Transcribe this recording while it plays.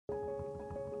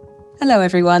Hello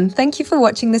everyone, thank you for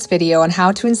watching this video on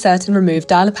how to insert and remove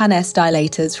Dilapan-S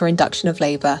dilators for induction of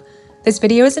labour. This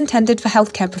video is intended for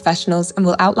healthcare professionals and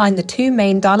will outline the two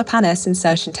main Dilapan-S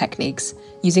insertion techniques,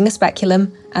 using a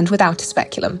speculum and without a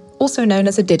speculum, also known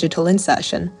as a digital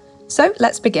insertion. So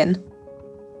let's begin.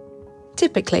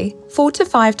 Typically, 4 to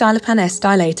 5 Dilapan-S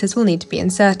dilators will need to be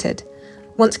inserted.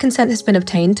 Once consent has been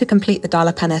obtained to complete the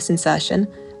Dilapan-S insertion,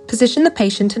 position the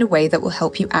patient in a way that will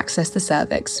help you access the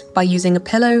cervix by using a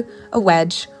pillow, a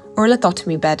wedge, or a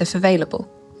lithotomy bed if available.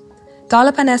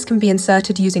 Dilapan-S can be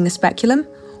inserted using a speculum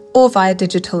or via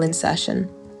digital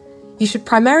insertion. You should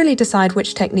primarily decide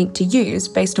which technique to use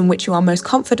based on which you are most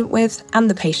confident with and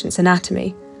the patient's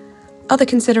anatomy. Other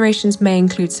considerations may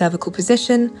include cervical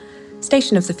position,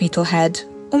 station of the fetal head,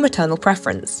 or maternal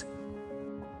preference.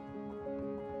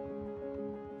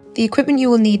 The equipment you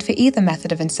will need for either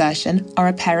method of insertion are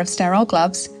a pair of sterile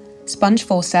gloves, sponge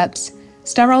forceps,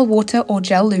 sterile water or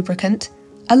gel lubricant,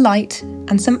 a light,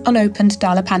 and some unopened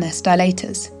Dilapan-S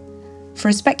dilators. For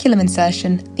a speculum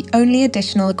insertion, the only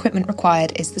additional equipment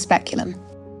required is the speculum.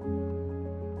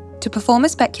 To perform a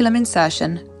speculum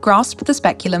insertion, grasp the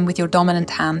speculum with your dominant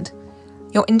hand.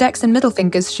 Your index and middle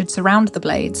fingers should surround the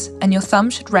blades, and your thumb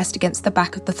should rest against the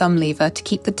back of the thumb lever to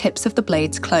keep the tips of the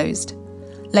blades closed.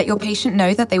 Let your patient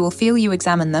know that they will feel you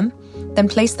examine them, then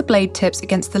place the blade tips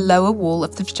against the lower wall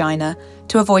of the vagina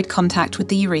to avoid contact with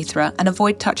the urethra and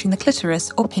avoid touching the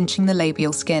clitoris or pinching the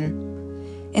labial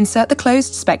skin. Insert the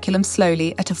closed speculum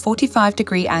slowly at a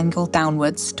 45-degree angle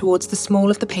downwards towards the small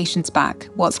of the patient's back,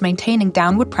 whilst maintaining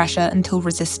downward pressure until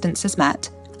resistance is met,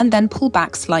 and then pull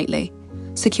back slightly.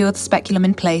 Secure the speculum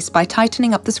in place by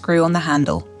tightening up the screw on the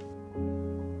handle.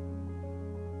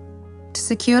 To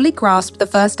securely grasp the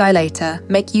first dilator,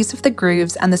 make use of the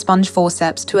grooves and the sponge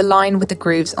forceps to align with the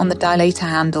grooves on the dilator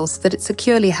handle so that it's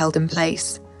securely held in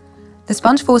place. The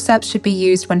sponge forceps should be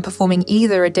used when performing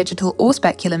either a digital or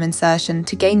speculum insertion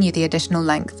to gain you the additional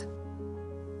length.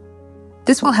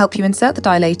 This will help you insert the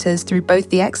dilators through both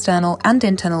the external and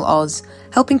internal os,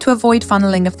 helping to avoid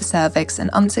funneling of the cervix and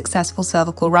unsuccessful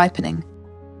cervical ripening.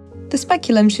 The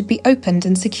speculum should be opened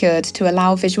and secured to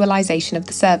allow visualization of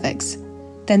the cervix.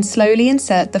 Then slowly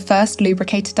insert the first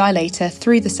lubricated dilator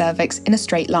through the cervix in a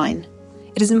straight line.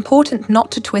 It is important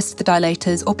not to twist the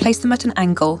dilators or place them at an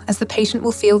angle, as the patient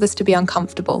will feel this to be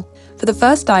uncomfortable. For the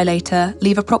first dilator,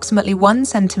 leave approximately 1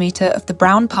 centimeter of the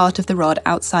brown part of the rod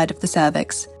outside of the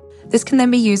cervix. This can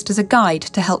then be used as a guide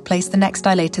to help place the next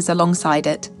dilators alongside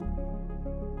it.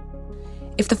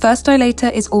 If the first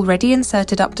dilator is already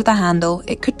inserted up to the handle,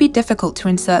 it could be difficult to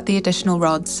insert the additional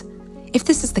rods. If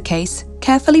this is the case,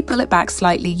 carefully pull it back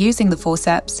slightly using the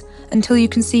forceps until you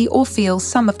can see or feel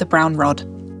some of the brown rod.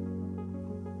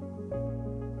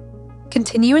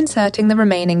 Continue inserting the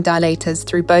remaining dilators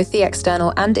through both the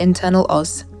external and internal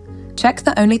os. Check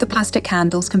that only the plastic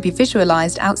handles can be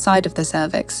visualized outside of the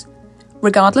cervix.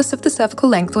 Regardless of the cervical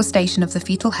length or station of the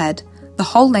fetal head, the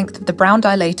whole length of the brown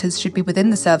dilators should be within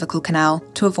the cervical canal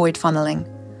to avoid funneling.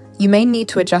 You may need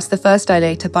to adjust the first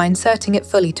dilator by inserting it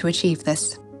fully to achieve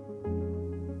this.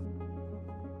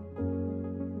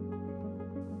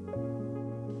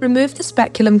 Remove the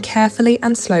speculum carefully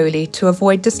and slowly to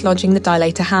avoid dislodging the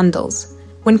dilator handles.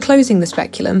 When closing the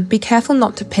speculum, be careful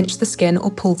not to pinch the skin or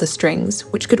pull the strings,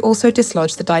 which could also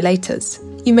dislodge the dilators.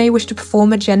 You may wish to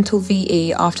perform a gentle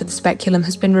VE after the speculum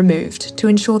has been removed to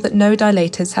ensure that no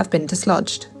dilators have been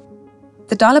dislodged.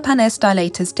 The Dilapan-S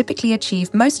dilators typically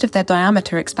achieve most of their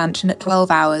diameter expansion at 12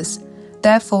 hours.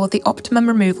 Therefore, the optimum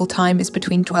removal time is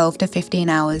between 12 to 15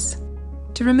 hours.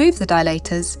 To remove the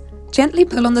dilators, gently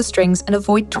pull on the strings and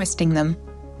avoid twisting them.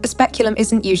 A speculum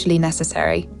isn't usually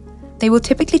necessary. They will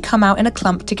typically come out in a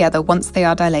clump together once they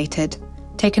are dilated.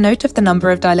 Take a note of the number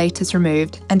of dilators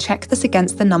removed and check this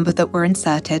against the number that were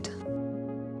inserted.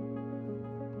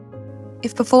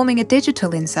 If performing a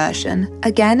digital insertion,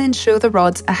 again ensure the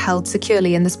rods are held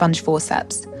securely in the sponge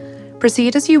forceps.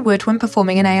 Proceed as you would when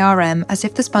performing an ARM, as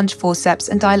if the sponge forceps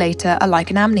and dilator are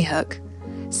like an amni hook.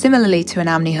 Similarly to an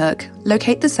amni hook,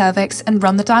 locate the cervix and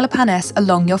run the Dilapan-S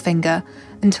along your finger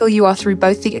until you are through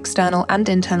both the external and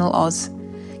internal os.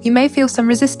 You may feel some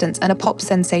resistance and a pop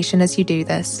sensation as you do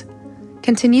this.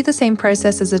 Continue the same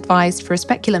process as advised for a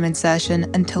speculum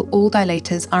insertion until all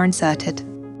dilators are inserted.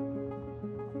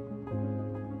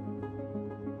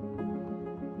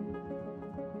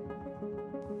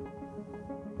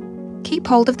 Keep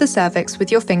hold of the cervix with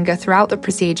your finger throughout the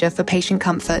procedure for patient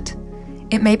comfort.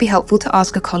 It may be helpful to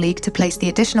ask a colleague to place the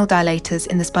additional dilators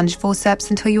in the sponge forceps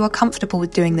until you are comfortable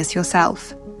with doing this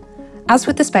yourself. As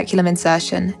with the speculum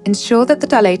insertion, ensure that the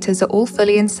dilators are all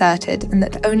fully inserted and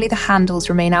that only the handles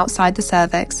remain outside the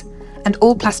cervix, and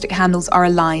all plastic handles are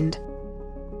aligned.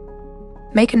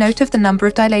 Make a note of the number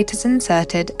of dilators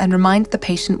inserted and remind the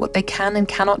patient what they can and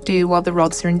cannot do while the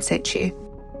rods are in situ.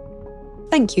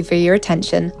 Thank you for your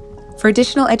attention. For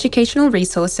additional educational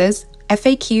resources,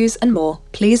 FAQs and more,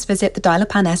 please visit the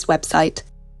Dilapan-S website.